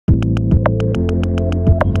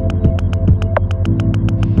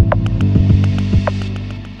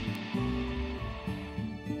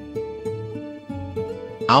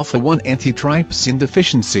Alpha-1 Antitrypsin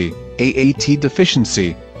Deficiency, AAT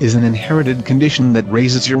deficiency, is an inherited condition that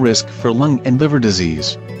raises your risk for lung and liver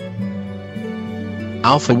disease.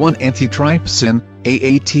 Alpha-1 antitrypsin,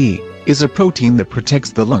 AAT, is a protein that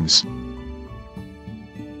protects the lungs.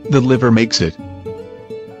 The liver makes it.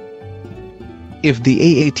 If the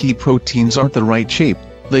AAT proteins aren't the right shape,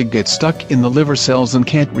 they get stuck in the liver cells and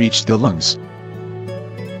can't reach the lungs.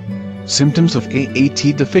 Symptoms of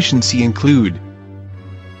AAT deficiency include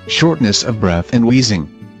shortness of breath and wheezing,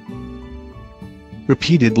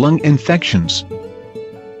 repeated lung infections,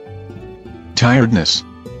 tiredness,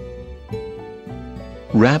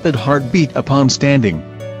 rapid heartbeat upon standing,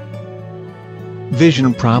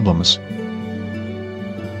 vision problems,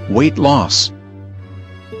 weight loss.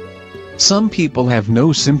 Some people have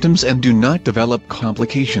no symptoms and do not develop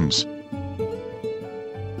complications.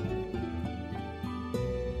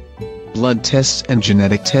 Blood tests and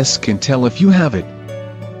genetic tests can tell if you have it.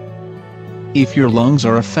 If your lungs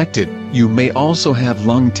are affected, you may also have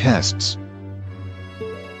lung tests.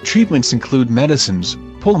 Treatments include medicines,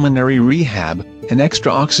 pulmonary rehab, and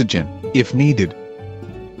extra oxygen, if needed.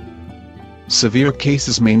 Severe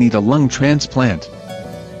cases may need a lung transplant.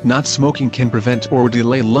 Not smoking can prevent or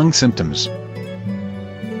delay lung symptoms.